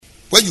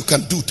where you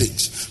can do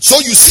things. So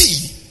you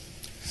see,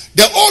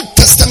 the Old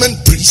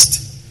Testament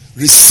priest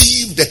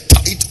received the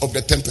tithe of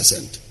the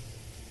 10%,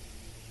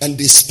 and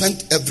they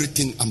spent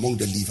everything among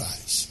the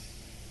Levites.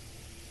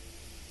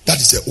 That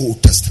is the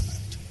Old Testament.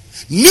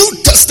 New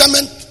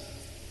Testament,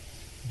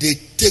 they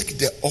take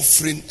the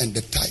offering and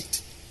the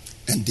tithe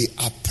and they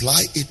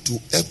apply it to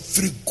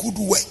every good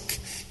work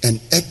and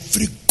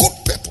every good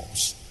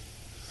purpose.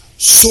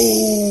 So,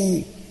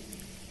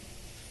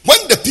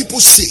 when the people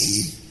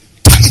say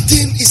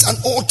tithing is an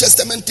Old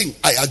Testament thing,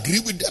 I agree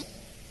with them.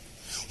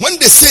 When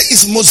they say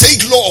it's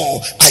Mosaic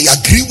law, I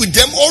agree with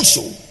them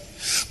also.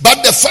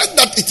 But the fact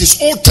that it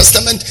is Old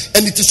Testament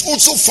and it is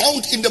also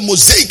found in the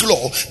Mosaic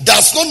law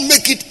does not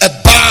make it a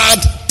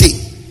bad thing.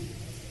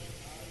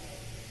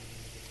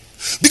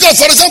 Because,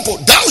 for example,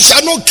 thou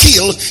shalt not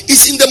kill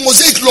is in the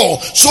Mosaic law.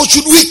 So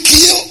should we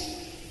kill?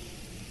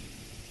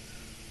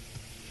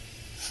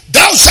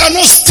 Thou shalt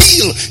not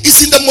steal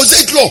is in the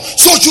Mosaic law.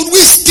 So should we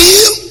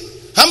steal?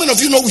 How many of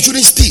you know we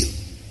shouldn't steal?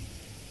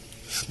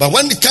 But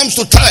when it comes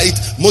to tithe,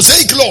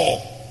 Mosaic law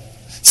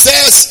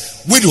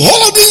says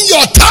withholding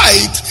your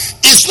tithe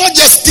is not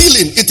just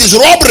stealing, it is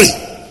robbery.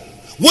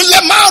 Will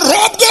a man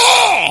rob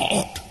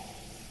God?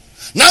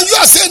 Now you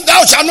are saying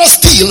thou shalt not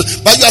steal,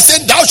 but you are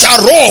saying thou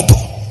shalt rob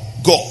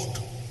God.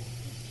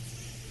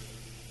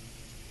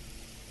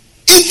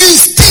 Even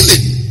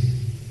stealing,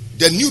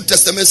 the New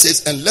Testament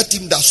says, and let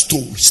him that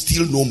stole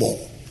steal no more.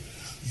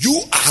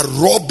 You are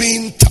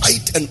robbing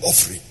tithe and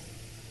offering,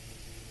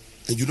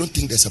 and you don't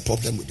think there's a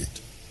problem with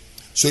it.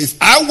 So if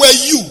I were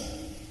you,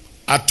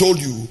 I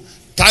told you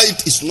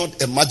tithe is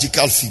not a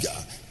magical figure,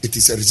 it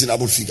is a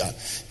reasonable figure.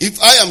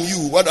 If I am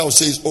you, what I will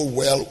say is, oh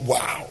well,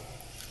 wow.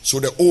 So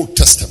the Old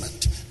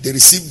Testament, they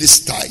received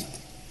this tithe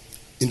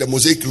in the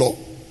Mosaic law,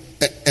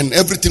 and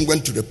everything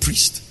went to the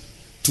priest.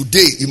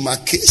 Today, in my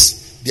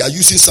case, they are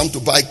using some to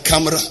buy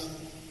camera.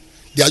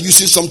 They are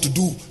using some to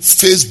do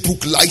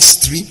Facebook live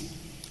stream.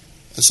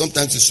 And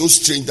sometimes it's so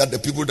strange that the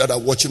people that are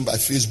watching by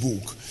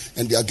Facebook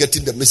and they are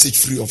getting the message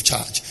free of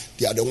charge,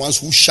 they are the ones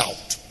who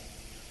shout.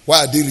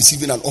 Why are they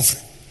receiving an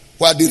offering?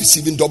 Why are they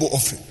receiving double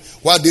offering?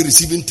 Why are they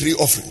receiving 3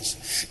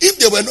 offerings? If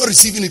they were not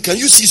receiving it, can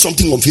you see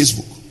something on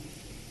Facebook?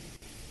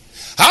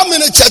 How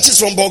many churches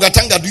from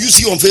Bolgatanga do you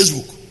see on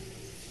Facebook?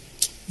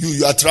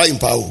 You are trying,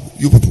 Paul.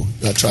 You people,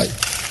 you are trying.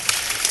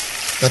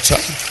 You are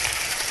trying.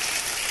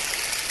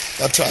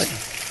 You are trying.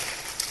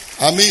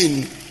 I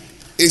mean,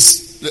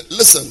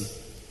 listen,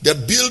 the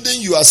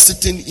building you are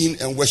sitting in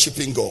and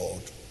worshiping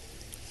God,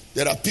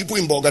 there are people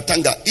in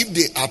Bolgatanga, if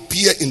they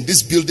appear in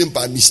this building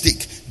by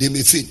mistake, they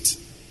may faint.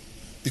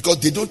 Because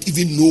they don't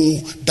even know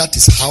that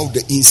is how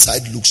the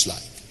inside looks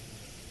like.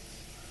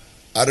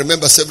 I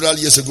remember several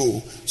years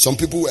ago, some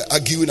people were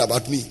arguing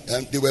about me,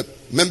 and they were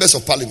members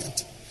of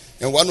parliament.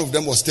 And one of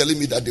them was telling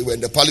me that they were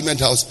in the parliament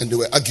house and they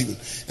were arguing.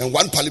 And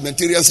one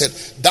parliamentarian said,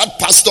 that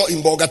pastor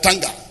in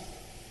Bolgatanga,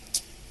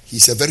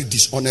 he's a very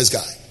dishonest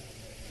guy.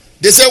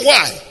 They said,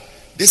 why?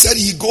 They said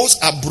he goes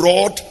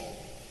abroad,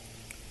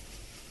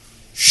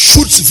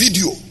 shoots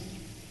video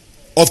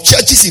of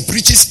churches he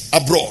preaches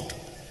abroad,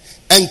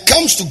 and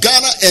comes to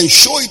Ghana and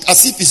show it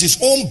as if it's his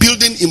own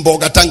building in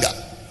Bolgatanga.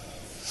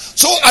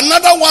 So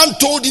another one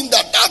told him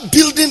that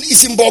building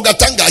is in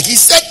Bolgatanga. He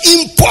said,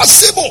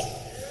 impossible.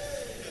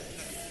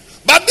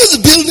 But this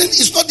building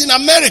is not in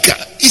America.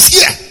 It's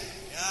here.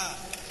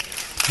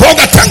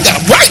 Bolgatanga,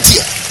 right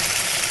here.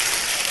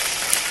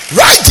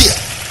 Right here.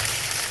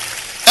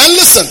 And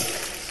listen,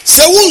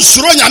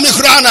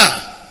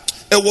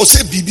 it was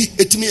a bibi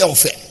etimi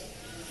elfe.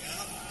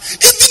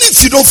 Even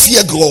if you don't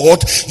fear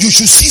God, you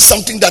should see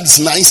something that is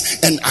nice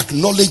and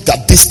acknowledge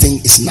that this thing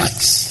is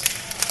nice.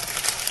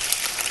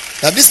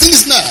 That this thing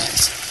is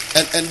nice.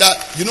 And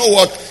that, you know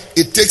what?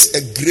 It takes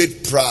a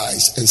great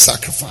price and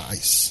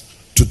sacrifice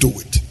to do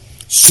it.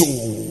 So,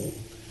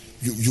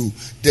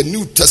 the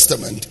New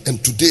Testament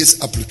and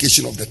today's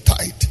application of the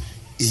tithe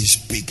is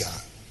bigger.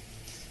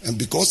 And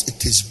because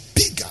it is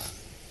bigger,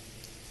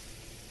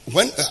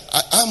 when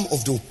I'm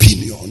of the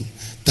opinion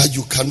that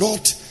you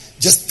cannot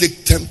just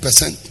take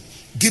 10%,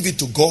 give it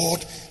to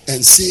God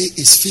and say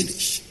it's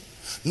finished.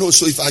 No,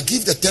 so if I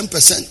give the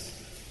 10%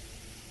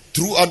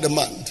 throughout the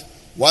month,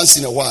 once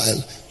in a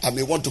while, I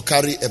may want to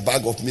carry a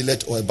bag of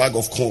millet or a bag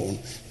of corn,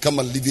 come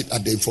and leave it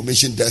at the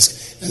information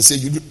desk and say,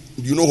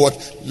 you know what,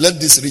 let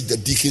this reach the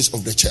deacons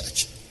of the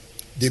church.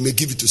 They may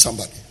give it to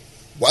somebody.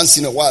 Once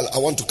in a while, I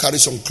want to carry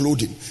some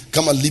clothing,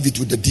 come and leave it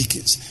with the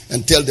deacons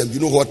and tell them, you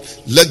know what,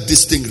 let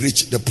this thing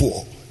reach the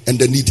poor and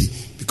the needy,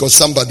 because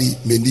somebody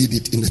may need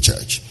it in the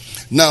church.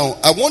 Now,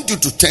 I want you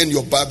to turn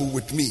your Bible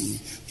with me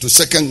to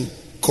 2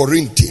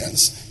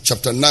 Corinthians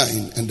chapter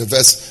 9 and the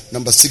verse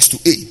number 6 to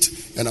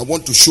 8. And I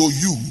want to show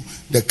you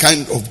the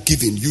kind of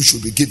giving you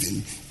should be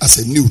giving as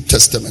a New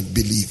Testament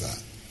believer.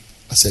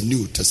 As a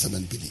New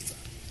Testament believer.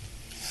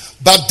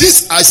 But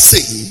this I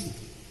say,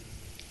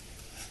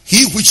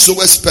 he which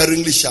soweth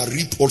sparingly shall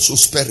reap also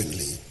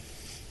sparingly.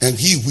 And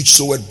he which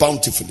soweth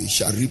bountifully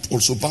shall reap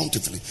also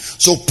bountifully.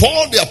 So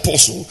Paul the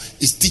apostle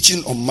is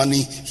teaching on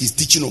money, he's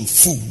teaching on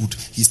food,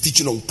 he's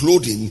teaching on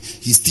clothing,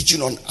 he's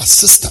teaching on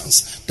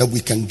assistance that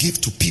we can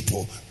give to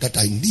people that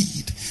I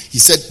need. He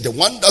said the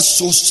one that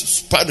sows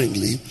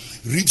sparingly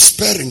reaps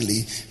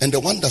sparingly, and the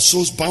one that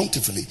sows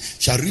bountifully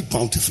shall reap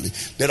bountifully.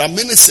 There are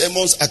many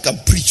sermons I can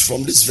preach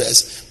from this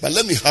verse, but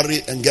let me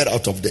hurry and get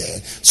out of there.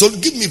 So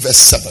give me verse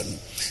 7.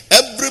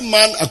 Every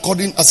man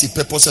according as he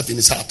purposeth in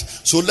his heart,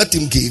 so let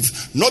him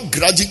give, not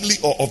grudgingly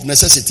or of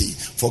necessity,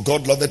 for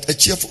God loveth a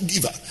cheerful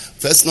giver.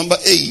 Verse number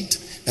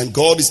 8. And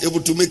God is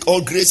able to make all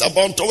grace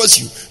abound towards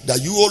you,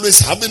 that you always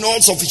having all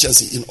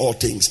sufficiency in all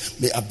things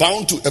may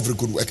abound to every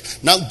good work.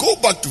 Now go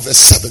back to verse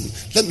 7.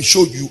 Let me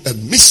show you a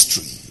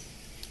mystery.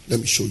 Let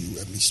me show you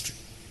a mystery.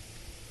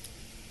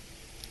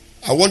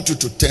 I want you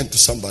to turn to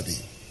somebody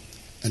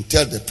and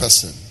tell the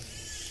person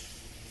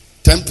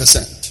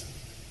 10%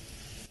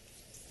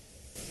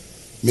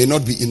 may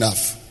not be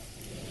enough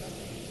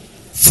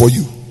for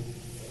you.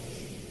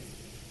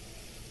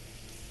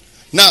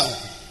 Now,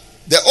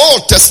 the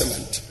Old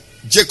Testament,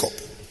 Jacob,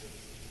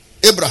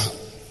 Abraham,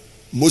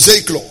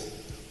 Mosaic law,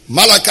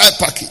 Malachi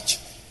package,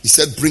 he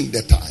said bring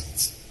the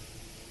tithes.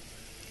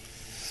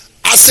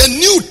 As a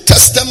New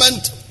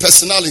Testament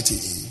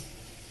personality,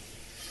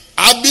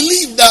 I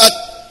believe that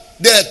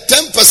the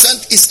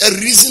 10% is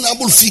a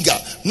reasonable figure,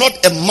 not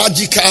a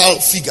magical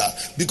figure,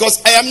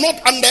 because I am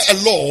not under a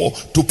law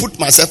to put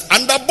myself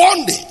under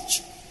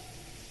bondage.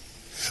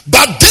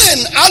 But then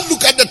I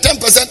look at the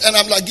 10% and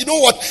I'm like, you know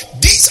what?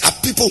 These are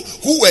people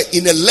who were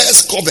in a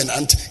less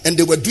covenant and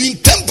they were doing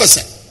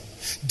 10%.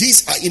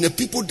 These are in a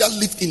people that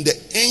lived in the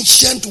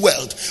ancient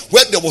world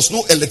where there was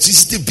no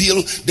electricity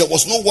bill, there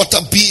was no water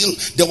bill,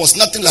 there was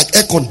nothing like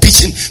air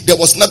conditioning, there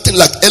was nothing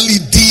like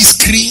LED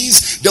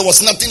screens, there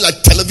was nothing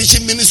like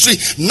television ministry,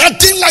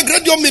 nothing like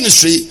radio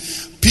ministry.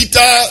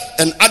 Peter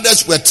and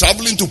others were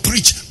traveling to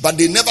preach, but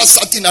they never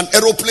sat in an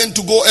aeroplane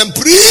to go and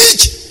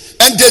preach.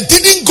 And they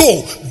didn't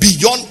go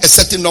beyond a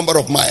certain number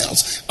of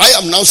miles. I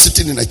am now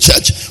sitting in a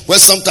church where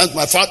sometimes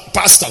my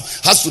pastor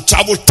has to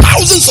travel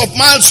thousands of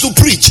miles to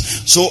preach.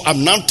 So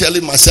I'm now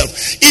telling myself,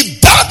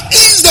 if that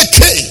is the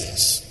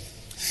case,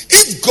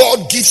 if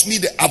God gives me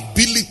the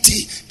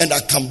ability and I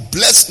can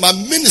bless my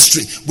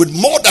ministry with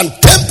more than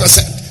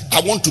 10%,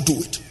 I want to do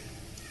it.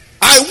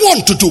 I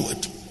want to do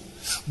it.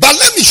 But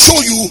let me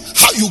show you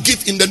how you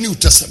give in the New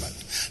Testament.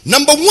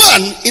 Number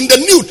one, in the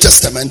New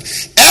Testament,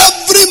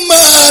 every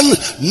man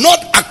not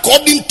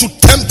according to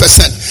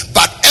 10%,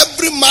 but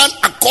every man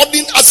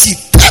according as he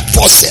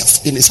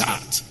purposeth in his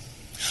heart.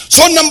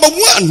 So number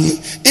one,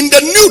 in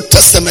the New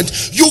Testament,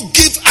 you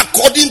give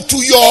according to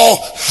your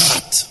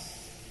heart.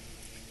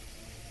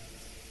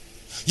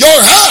 Your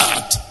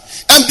heart.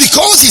 And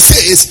because he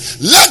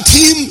says, let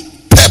him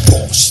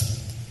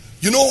purpose.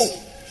 You know,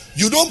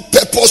 you don't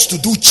purpose to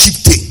do cheap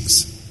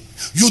things.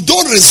 You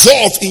don't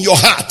resolve in your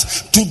heart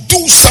to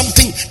do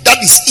something that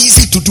is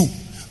easy to do.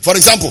 For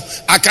example,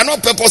 I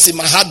cannot purpose in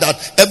my heart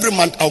that every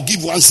month I'll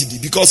give 1 CD,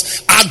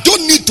 because I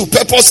don't need to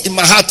purpose in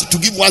my heart to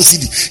give 1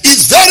 CD.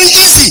 It's very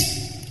easy.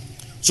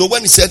 So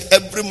when he said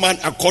every man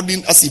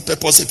according as he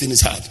purposeth in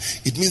his heart,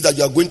 it means that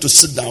you are going to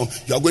sit down,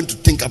 you are going to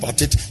think about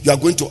it, you are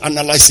going to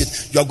analyze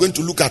it, you are going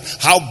to look at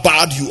how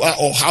bad you are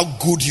or how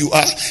good you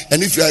are.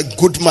 And if you are a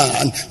good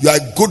man, you are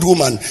a good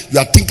woman, you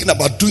are thinking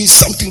about doing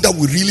something that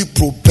will really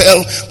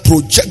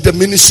project the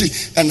ministry,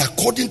 and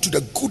according to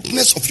the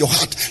goodness of your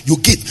heart, you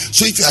give.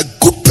 So if you are a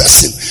good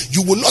person,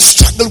 you will not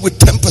struggle with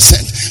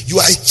 10%. You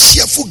are a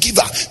cheerful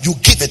giver, you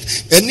give it.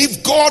 And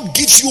if God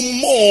gives you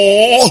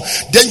more,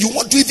 then you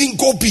want to even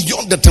go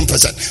beyond the 10%.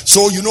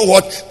 So you know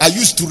what? I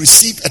used to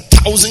receive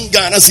 1,000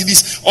 Ghana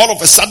cedis. All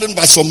of a sudden,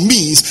 by some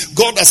means,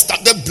 God has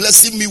started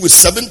blessing me with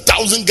 7,000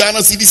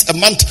 Ghana cedis a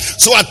month.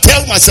 So I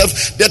tell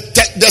myself that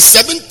the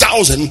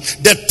 7,000,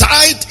 the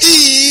tithe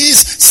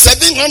is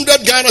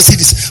 700 Ghana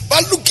cedis.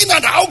 But looking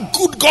at how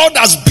good God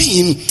has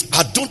been,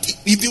 I don't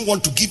even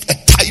want to give a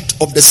tithe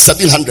of the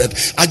 700.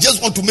 I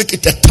just want to make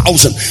it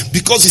 1,000,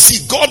 because you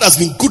see, God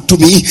has been good to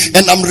me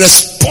and I'm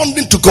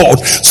responding to God.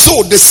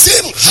 So the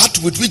same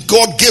heart with which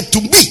God gave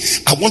to me,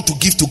 I want to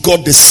give to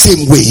God the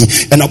same way,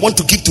 and I want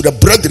to give to the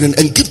brethren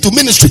and give to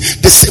ministry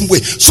the same way.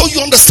 So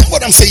you understand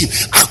what I'm saying?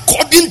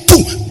 According to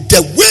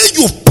the way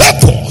you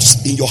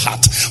purpose in your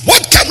heart.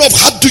 What kind of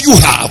heart do you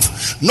have?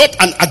 Not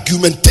an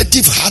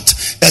argumentative heart,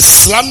 a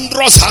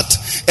slanderous heart,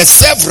 a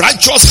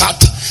self-righteous heart,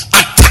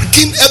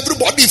 attacking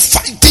everybody,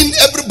 fighting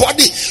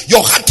everybody.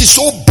 Your heart is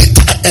so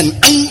bitter and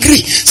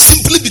angry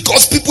simply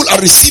because people are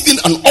receiving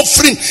an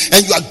offering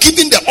and you are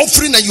giving the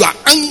offering and you are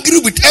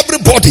angry with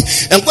everybody.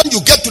 And when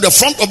you get to the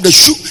front of the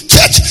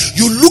church,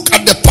 you look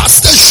at the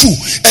pastor's shoe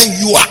and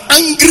you are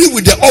angry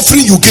with the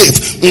offering you gave.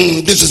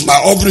 This is my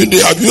offering.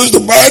 They have used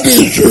the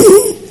body shoe.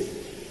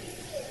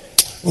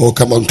 Oh,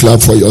 come on,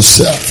 clap for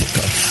yourself.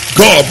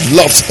 God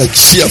loves a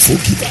cheerful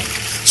giver.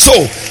 So,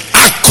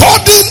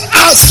 according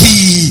as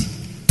he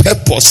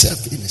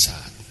purposeth in his heart.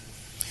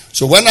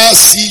 So when I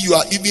see you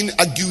are even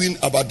arguing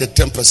about the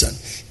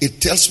 10%,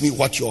 it tells me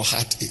what your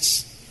heart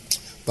is.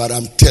 But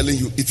I'm telling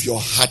you, if your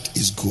heart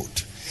is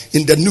good.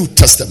 In the New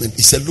Testament,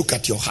 he said, look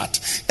at your heart.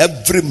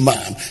 Every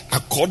man,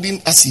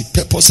 according as he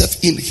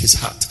purposeth in his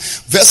heart.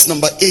 Verse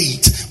number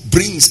 8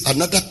 brings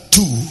another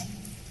 2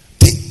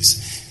 things.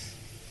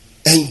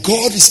 And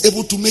God is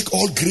able to make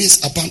all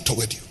grace abound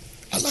toward you.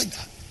 I like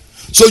that.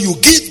 So you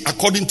give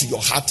according to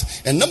your heart.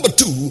 And number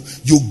 2,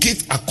 you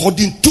give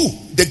according to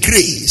the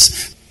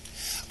grace.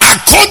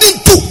 According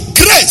to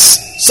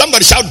grace.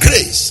 Somebody shout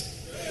grace.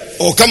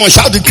 Oh, come on,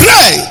 shout the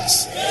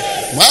grace.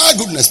 My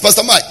goodness,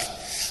 Pastor Mike.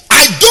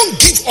 I don't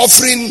give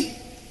offering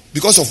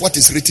because of what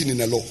is written in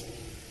the law.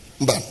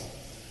 But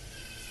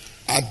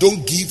I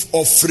don't give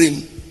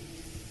offering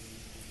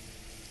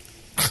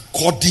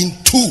according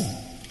to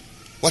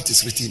what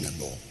is written in the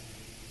law.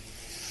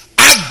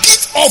 I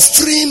give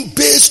offering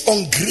based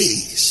on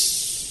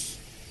grace.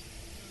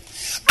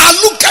 I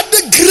look at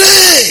the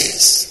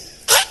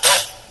grace.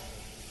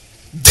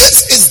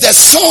 This is the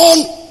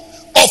son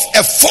of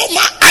a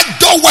former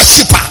idol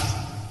worshiper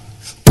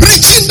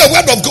preaching the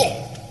word of God.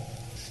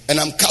 And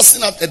I'm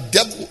casting out a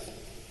devil,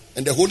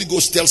 and the Holy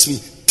Ghost tells me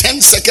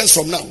 10 seconds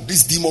from now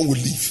this demon will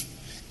leave.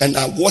 And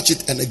I watch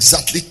it, and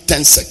exactly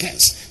 10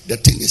 seconds the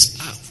thing is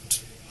out.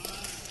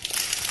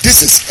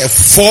 This is a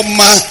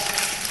former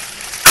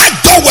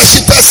idol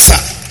worshiper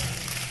son.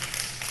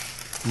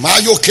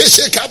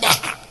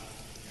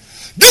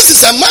 This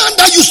is a man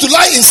that used to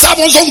lie in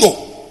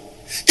Sabonzongo,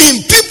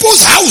 in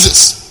people's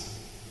houses.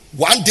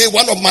 One day,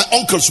 one of my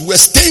uncles who were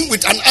staying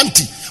with an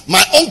auntie.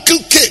 My uncle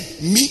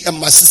came, me and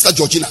my sister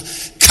Georgina,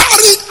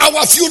 carried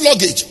our few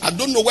luggage. I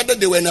don't know whether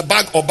they were in a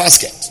bag or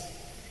basket.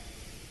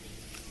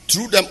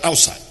 Threw them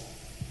outside.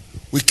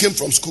 We came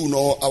from school.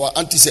 No, our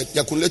auntie said,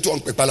 "Yakuletu on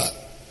Pepala."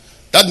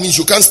 That means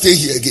you can't stay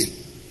here again.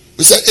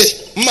 We said,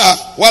 "Hey, ma,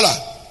 wala."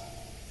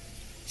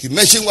 He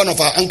mentioned one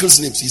of our uncle's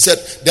names. He said,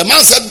 the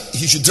man said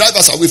he should drive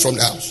us away from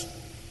the house.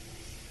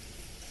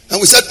 And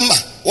we said, "Ma,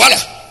 wala."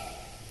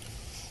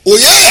 Oh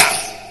yeah,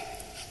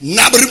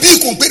 nabribi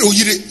kumpere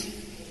oyire.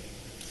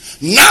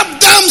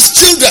 Nabdam's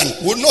children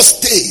will not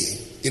stay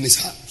in his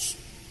house.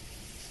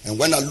 And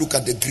when I look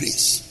at the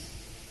grace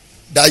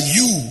that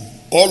you,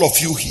 all of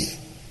you here,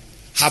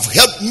 have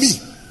helped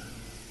me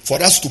for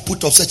us to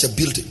put up such a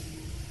building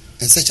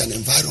and such an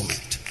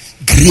environment.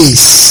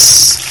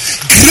 Grace.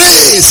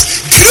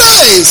 Grace.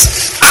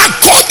 Grace.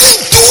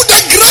 According to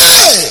the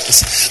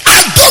grace.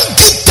 I don't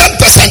give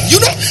 10%. You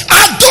know,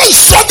 I don't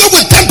struggle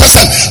with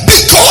 10%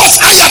 because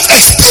I have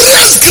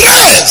experienced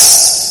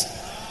grace.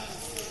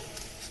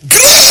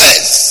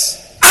 Grace.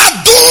 I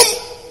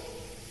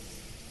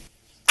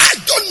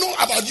don't know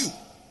about you,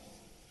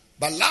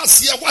 but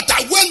last year what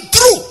I went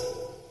through,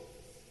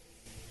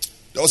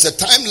 there was a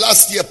time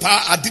last year,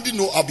 I didn't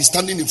know I'll be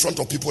standing in front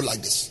of people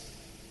like this.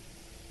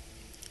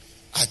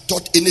 I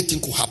thought anything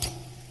could happen,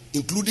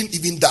 including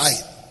even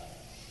dying.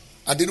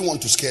 I didn't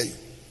want to scare you,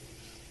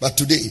 but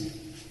today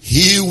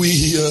here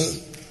we are,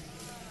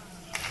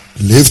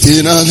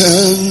 lifting our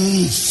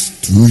hands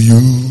to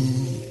you.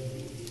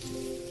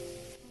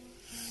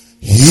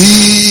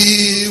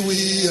 Here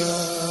we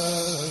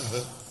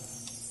are,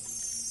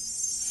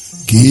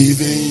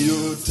 giving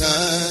you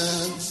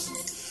thanks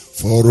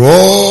for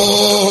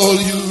all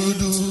you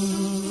do.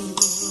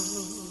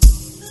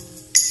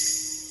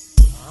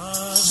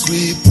 As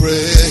we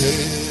pray,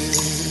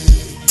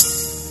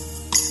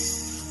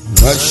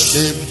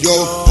 worship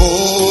your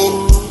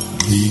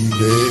holy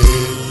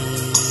name.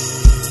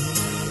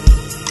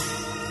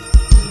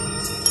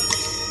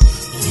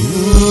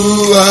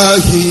 You are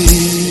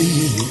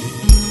here,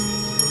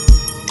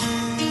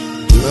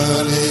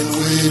 dwelling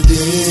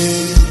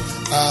within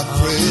our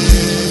prayer.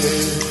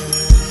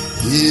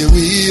 Here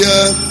we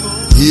are,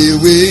 here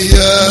we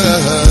are,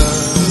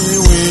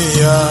 here we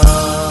are.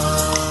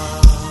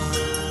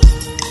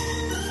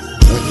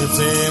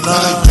 Lifting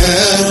our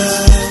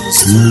hands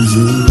to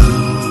you.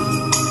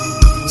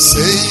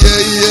 Say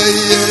yeah, yeah,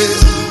 yeah.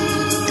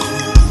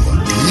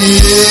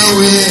 Here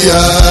we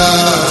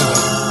are,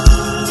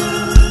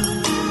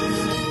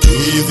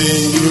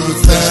 giving you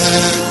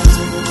thanks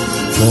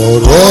for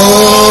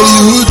all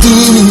you do.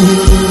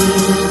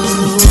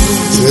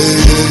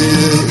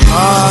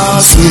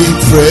 As we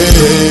pray,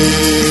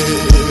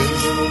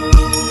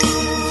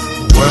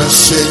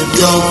 worship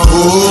your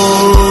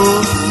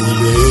holy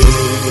name.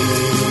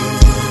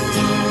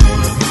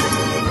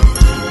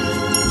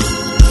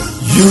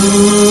 You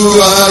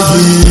are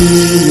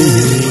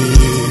here,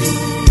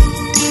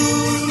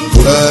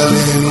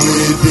 dwelling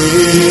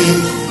within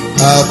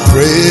our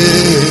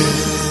prayer.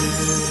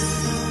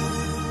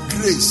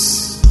 Grace.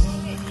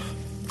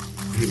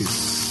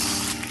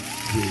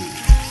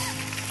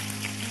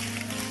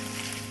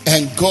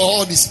 And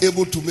God is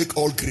able to make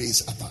all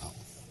grace abound.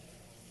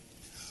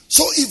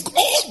 So if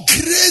all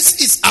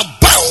grace is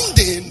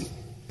abounding,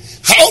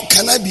 how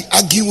can I be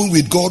arguing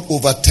with God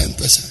over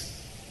 10%?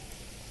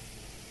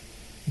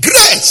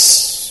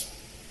 Grace.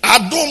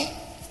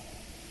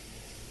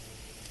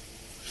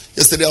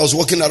 Yesterday I was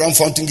walking around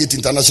Fountain Gate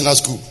International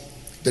School,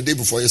 the day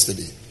before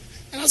yesterday.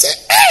 And I said,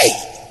 hey,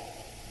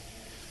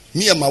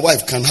 me and my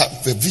wife can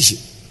have a vision.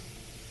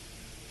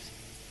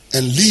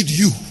 and lead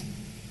you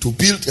to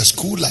build a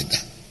school like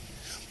that.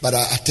 But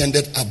I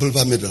attended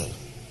Abilba Middle.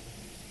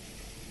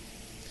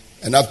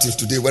 And up till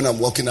today, when I'm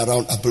walking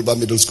around Abilba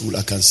Middle School,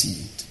 I can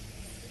see it.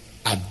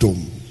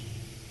 Adom.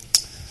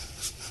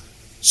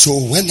 So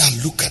when I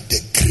look at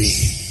the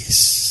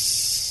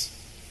grace,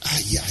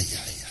 I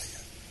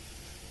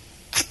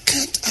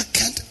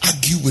can't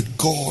argue with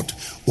God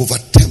over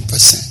 10%,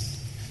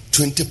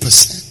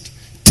 20%,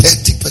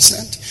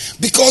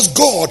 30%. Because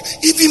God,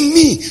 even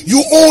me,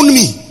 you own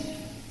me.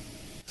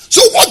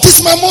 So what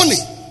is my money?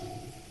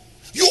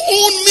 You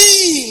own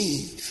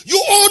me.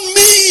 You own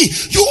me.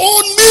 You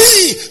own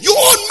me. You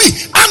own me.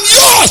 I'm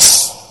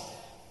yours.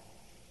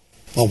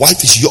 My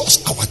wife is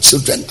yours. Our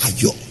children are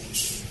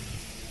yours.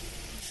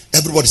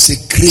 Everybody say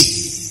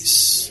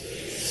grace.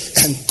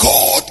 And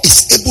God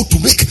is able to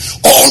make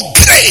all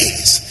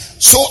grace.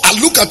 So I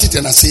look at it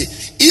and I say,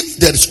 if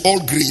there is all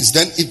grace,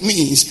 then it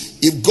means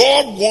if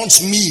God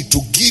wants me to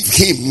give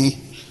him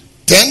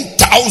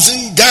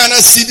 10,000 Ghana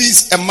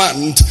cedis a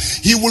month,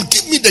 he will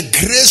give me the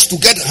grace to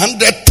get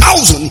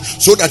 100,000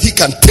 so that he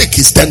can take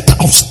his 10,000.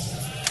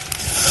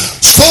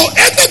 So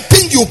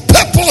anything you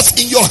purpose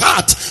in your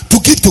heart to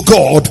give to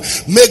God,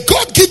 may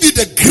God give you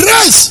the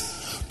grace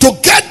to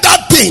get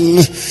that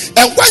thing.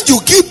 And when you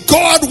give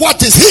God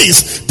what is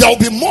his, there will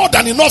be more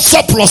than enough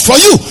surplus for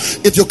you.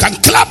 If you can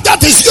clap,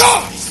 that is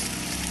yours.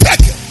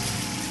 Take it.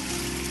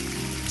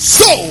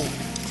 So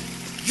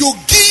you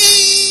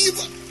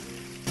give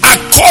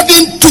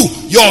according to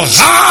your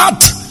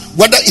heart,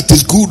 whether it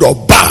is good or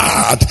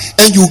bad,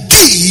 and you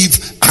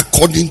give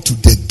according to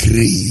the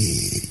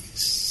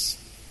grace.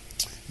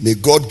 May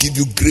God give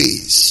you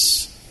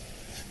grace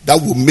that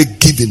will make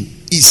giving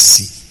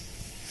easy.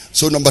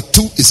 So number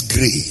 2 is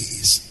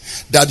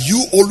grace, that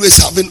you always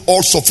having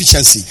all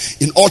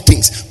sufficiency in all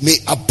things may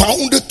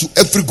abound to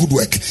every good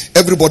work.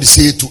 Everybody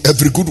say to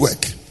every good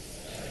work.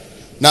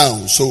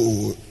 Now,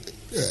 so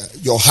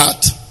your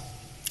heart,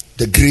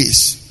 the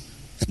grace,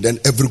 and then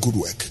every good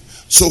work.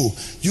 So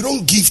you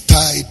don't give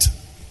tithe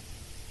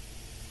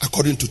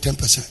according to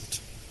 10%.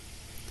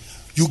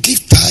 You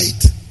give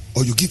tithe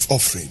or you give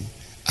offering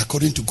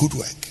according to good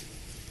work.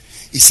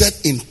 He said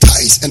in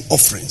tithes and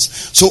offerings.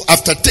 So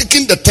after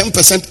taking the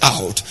 10%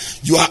 out,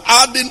 you are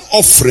adding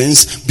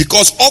offerings,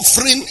 because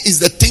offering is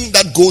the thing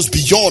that goes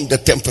beyond the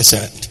 10%.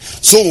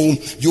 So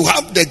you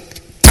have the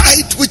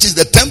tithe, which is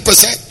the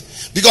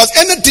 10%. Because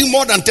anything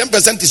more than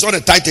 10% is not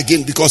a tithe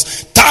again,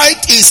 because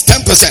tithe is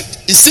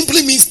 10%. It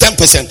simply means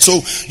 10%.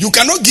 So you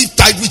cannot give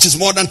tithe which is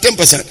more than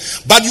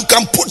 10%. But you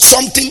can put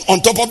something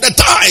on top of the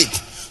tithe.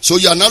 So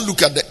you are now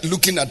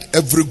looking at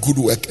every good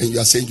work, and you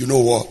are saying, you know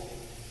what?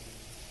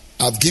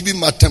 I've given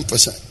my 10%.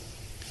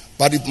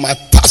 But if my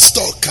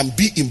pastor can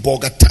be in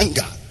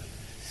Bogatanga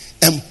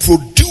and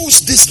produce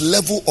this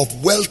level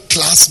of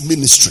world-class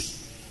ministry,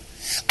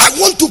 I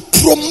want to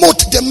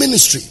promote the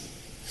ministry.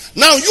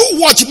 Now you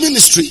watch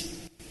ministry.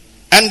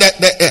 And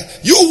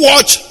you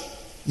watch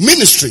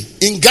ministry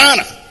in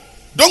Ghana.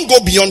 Don't go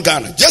beyond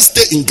Ghana. Just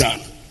stay in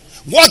Ghana.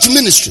 Watch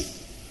ministry.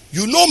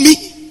 You know me.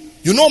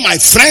 You know my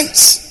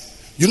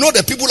friends. You know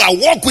the people I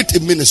work with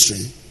in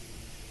ministry.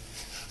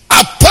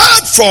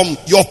 Apart from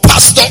your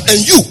pastor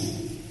and you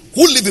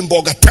who live in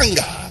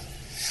Bogatanga,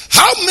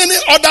 how many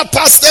other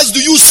pastors do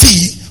you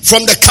see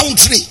from the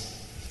country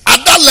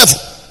at that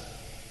level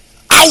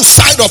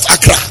outside of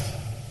Accra?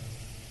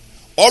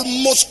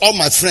 Almost all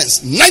my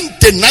friends,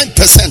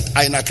 99%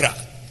 are in Accra.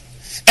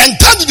 And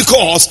that's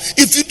because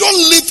if you don't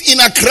live in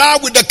Accra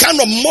with the kind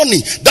of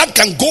money that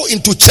can go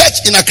into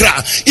church in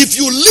Accra, if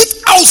you live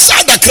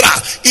outside Accra,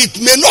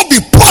 it may not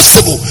be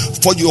possible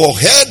for your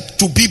head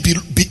to be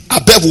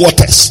above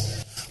waters.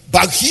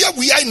 But here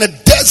we are in a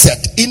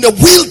desert, in a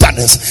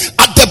wilderness,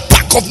 at the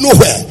back of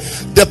nowhere,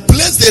 the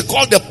place they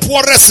call the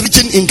poorest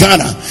region in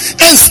Ghana.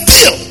 And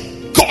still,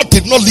 God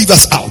did not leave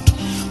us out.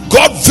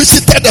 God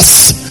visited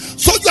us.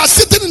 So you are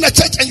sitting in a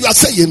church and you are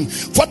saying,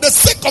 for the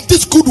sake of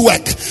this good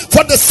work,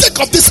 for the sake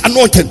of this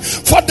anointing,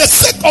 for the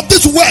sake of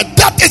this word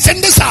that is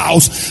in this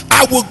house,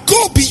 I will go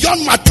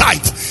beyond my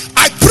tithe.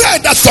 I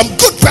pray that some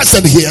good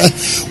person here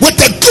with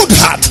a good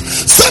heart,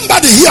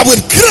 somebody here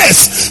with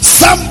grace,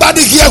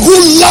 somebody here who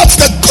loves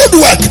the good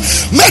work,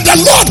 may the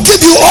Lord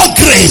give you all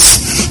grace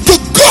to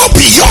go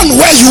beyond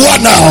where you are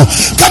now.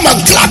 Come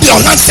and clap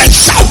your hands and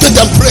shout it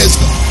and praise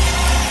God.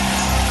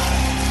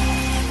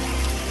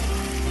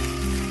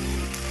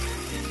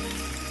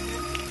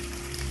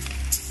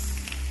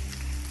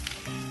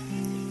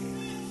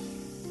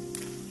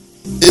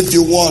 If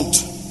you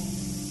want,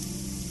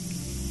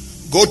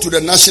 go to the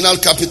national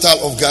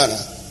capital of Ghana.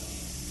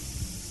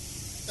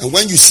 And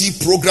when you see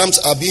programs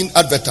are being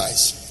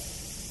advertised,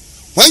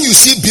 when you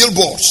see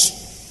billboards,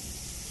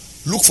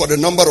 look for the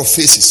number of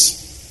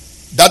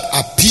faces that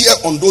appear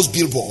on those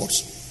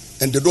billboards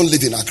and they don't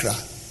live in Accra.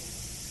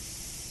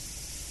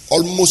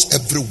 Almost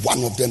every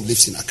one of them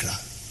lives in Accra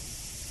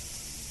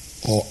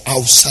or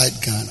outside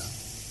Ghana.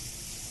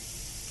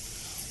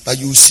 But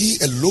you see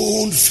a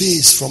lone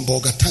face from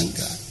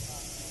Bogatanga.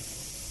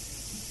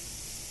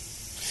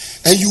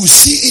 And you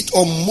see it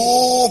on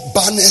more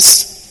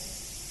banners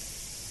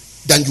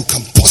than you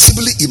can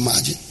possibly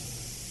imagine.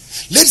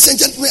 Ladies and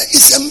gentlemen,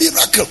 it's a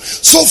miracle.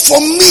 So for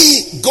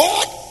me,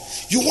 God,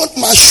 you want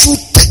my shoe,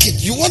 take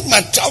it. You want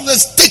my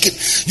trousers, take it.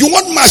 You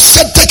want my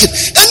shirt, take it.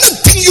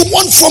 Anything you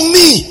want from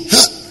me,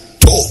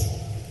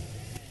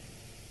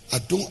 I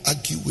don't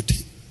argue with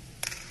him.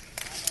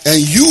 And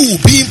you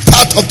being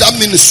part of that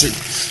ministry,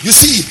 you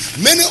see,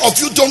 many of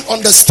you don't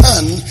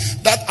understand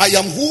that I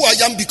am who I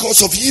am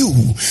because of you.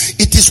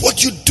 It is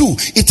what you do.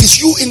 It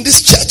is you in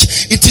this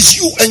church. It is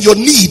you and your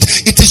need.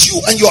 It is you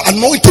and your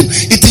anointing.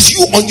 It is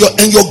you and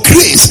your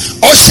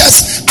grace.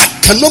 Ushers, I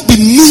cannot be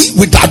me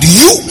without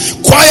you.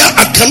 Choir,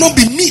 I cannot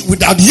be me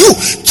without you.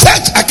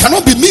 Church, I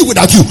cannot be me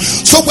without you.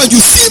 So when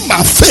you see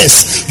my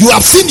face, you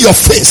have seen your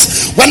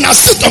face. When I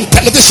sit on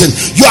television,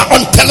 you are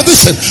on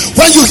television.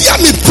 When you hear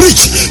me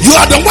preach, you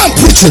are the one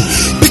preaching.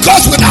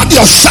 Because without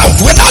your shout,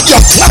 without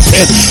your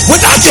clapping,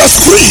 without your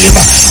scream,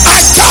 I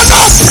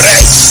cannot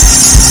preach.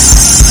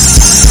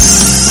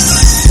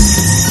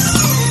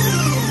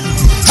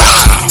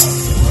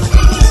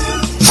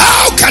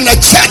 How can a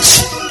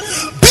church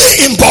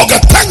be in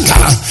Bolgatanga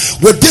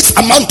with this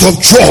amount of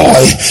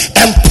joy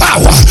and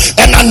power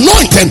and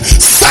anointing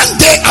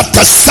Sunday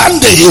after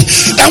Sunday,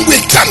 and we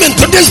come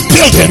into this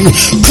building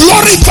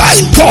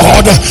glorifying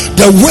God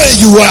the way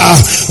you are?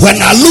 When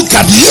I look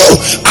at you,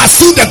 I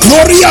see the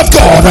glory of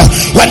God.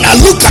 When I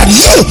look at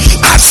you,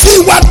 I see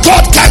what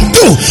God can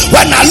do.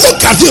 When I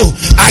look at you,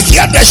 I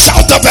hear the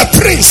shout of a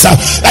prince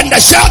and the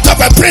shout of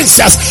a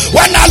princess.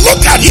 When I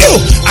look at you,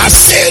 I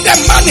see the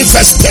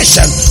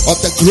manifestation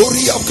of the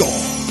glory of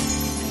God.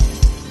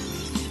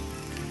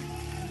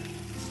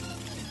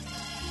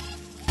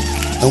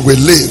 And we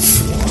live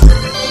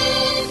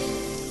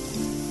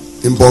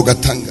in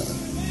Bolgatanga.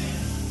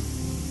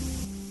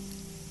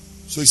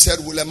 So he said,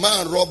 will a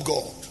man rob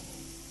God?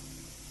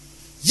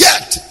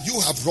 Yet you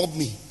have robbed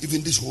me,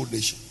 even this whole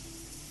nation.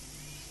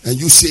 And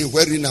you say,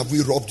 wherein have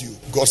we robbed you?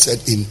 God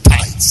said, in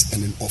tithes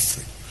and in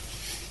offering.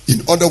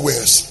 In other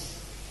words,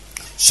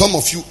 some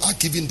of you are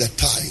giving the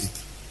tithe,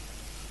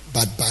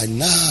 but by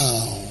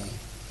now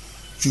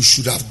you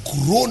should have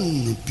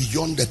grown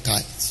beyond the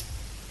tithes.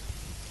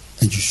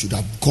 And you should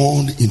have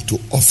gone into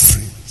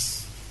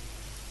offerings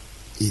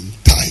in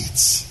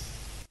tithes.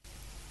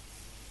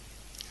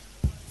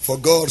 For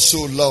God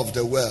so loved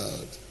the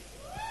world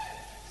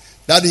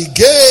that he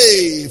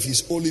gave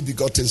his only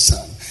begotten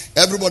son.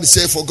 Everybody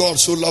say, for God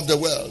so loved the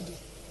world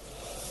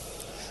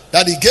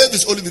that he gave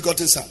his only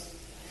begotten son.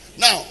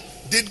 Now,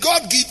 did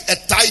God give a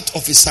tithe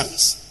of his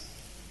sons?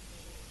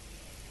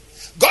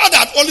 God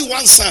had only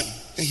one son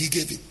and he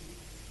gave him.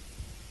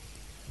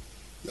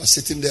 You are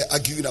sitting there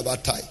arguing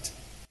about tithe.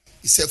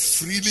 He said,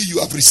 freely you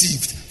have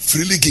received,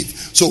 freely give.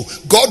 So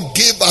God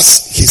gave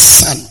us his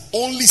son,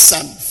 only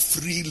son,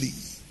 freely.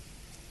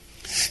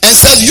 And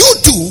said, you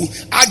too,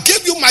 I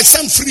gave you my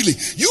son freely.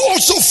 You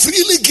also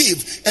freely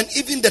give. And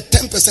even the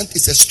 10%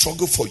 is a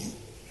struggle for you.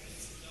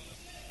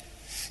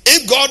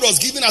 If God was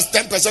giving us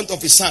 10%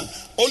 of his son,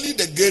 only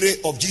the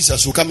gere of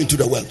Jesus will come into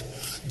the world.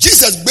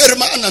 Jesus,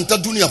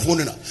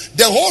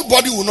 the whole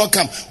body will not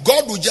come.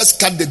 God will just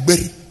cut the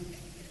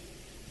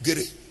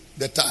gere,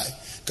 the tie.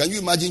 Can you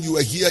imagine you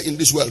were here in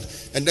this world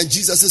and then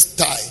Jesus'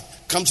 thigh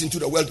comes into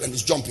the world and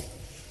is jumping?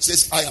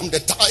 Says, I am the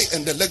thigh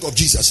and the leg of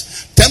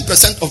Jesus.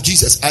 10% of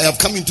Jesus I have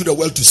come into the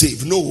world to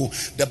save. No,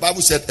 the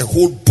Bible said a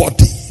whole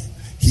body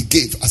he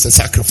gave as a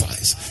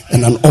sacrifice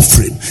and an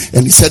offering.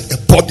 And he said a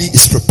body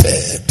is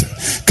prepared.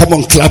 Come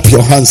on, clap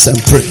your hands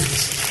and pray.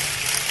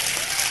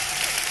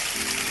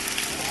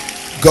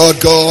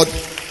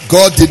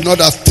 God did not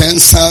have 10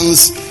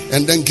 sons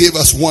and then gave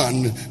us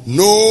one.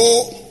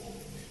 No,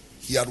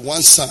 he had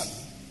one son.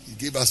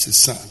 Gave us his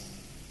son.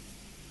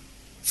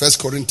 1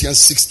 Corinthians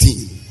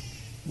 16,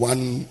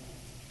 1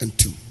 and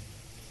 2.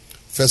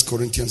 1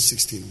 Corinthians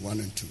 16, 1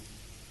 and 2.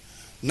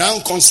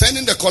 Now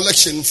concerning the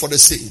collection for the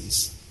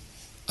saints,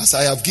 as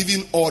I have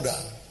given order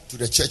to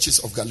the churches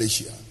of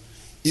Galatia,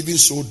 even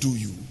so do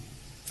you.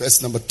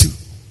 Verse number 2.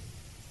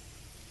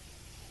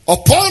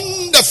 Upon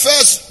the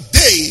first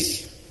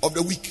day of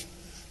the week,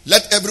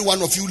 let every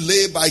one of you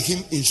lay by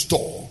him in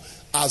store,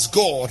 as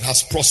God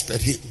has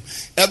prospered him.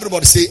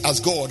 Everybody say, as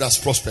God has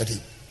prospered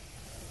him.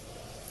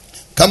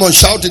 Come on,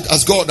 shout it,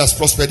 as God has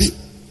prospered him.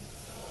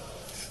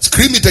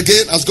 Scream it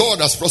again, as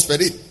God has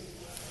prospered him.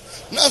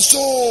 Now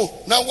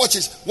watch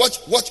this.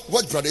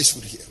 Watch Brother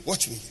Eastwood here.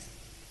 Watch me here.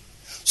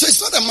 So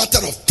it's not a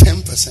matter of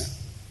 10%.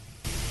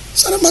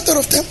 It's not a matter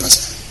of 10%.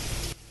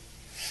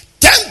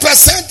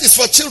 10% is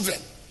for children.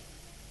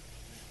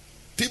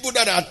 People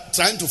that are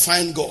trying to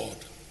find God.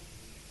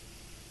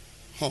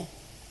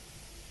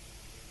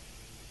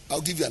 I'll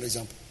give you an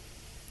example.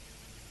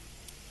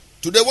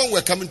 Today when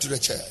we're coming to the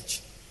church,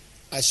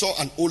 I saw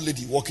an old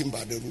lady walking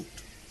by the road.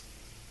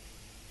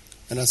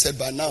 And I said,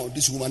 by now,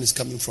 this woman is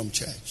coming from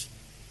church.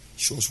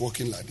 She was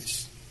walking like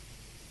this,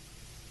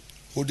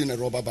 holding a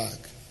rubber bag.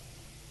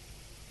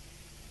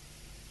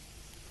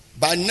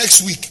 By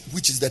next week,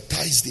 which is the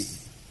Thursday,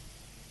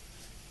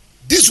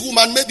 this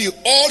woman, maybe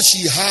all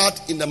she had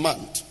in the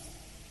month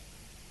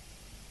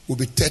will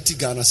be 30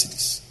 Ghana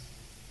cedis.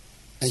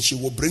 and she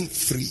will bring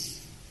 3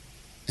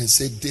 and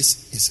say,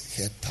 this is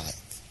her tithe.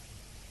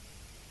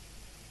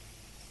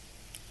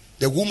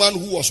 The woman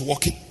who was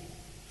walking,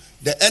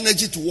 the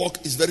energy to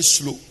walk is very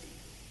slow.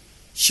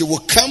 She will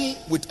come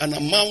with an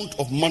amount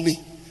of money,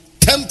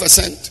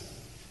 10%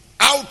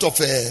 out of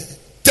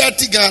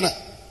 30 Ghana,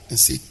 and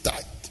say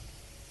tithe.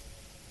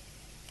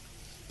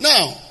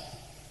 Now,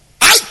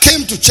 I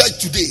came to church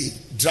today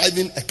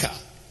driving a car,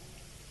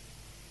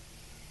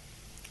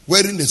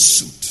 wearing a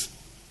suit,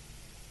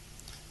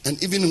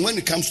 and even when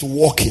it comes to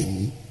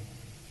walking,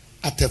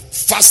 at a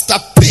faster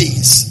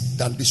pace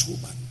than this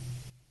woman.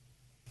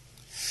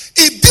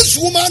 If this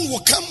woman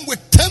will come with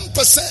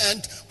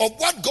 10% of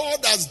what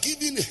God has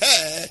given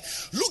her,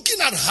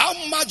 looking at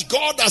how much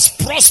God has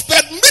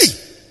prospered me,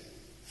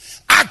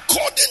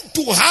 according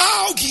to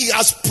how he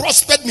has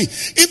prospered me,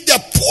 if the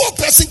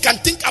poor person can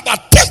think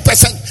about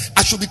 10%,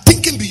 I should be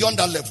thinking beyond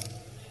that level.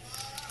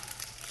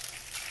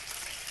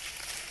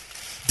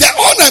 The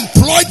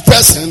unemployed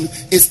person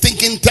is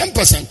thinking 10%.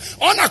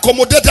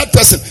 Unaccommodated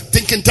person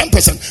thinking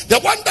 10%. The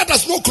one that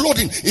has no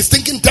clothing is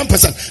thinking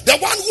 10%. The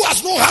one who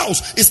has no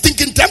house is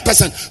thinking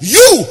 10%.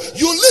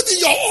 You live in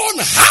your own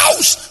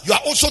house, you are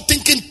also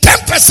thinking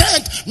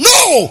 10%.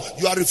 No,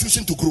 you are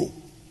refusing to grow.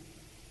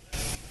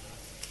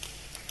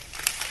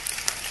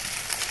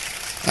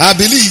 I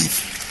believe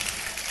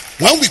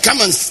when we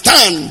come and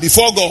stand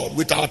before God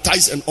with our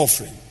tithes and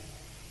offering,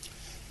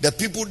 the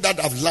people that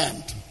have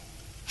land,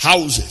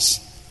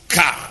 houses,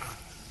 car,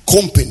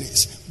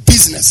 companies,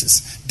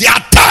 businesses, their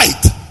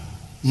tithe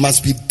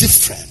must be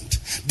different.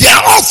 Their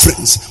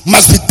offerings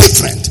must be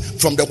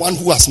different from the one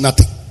who has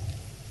nothing.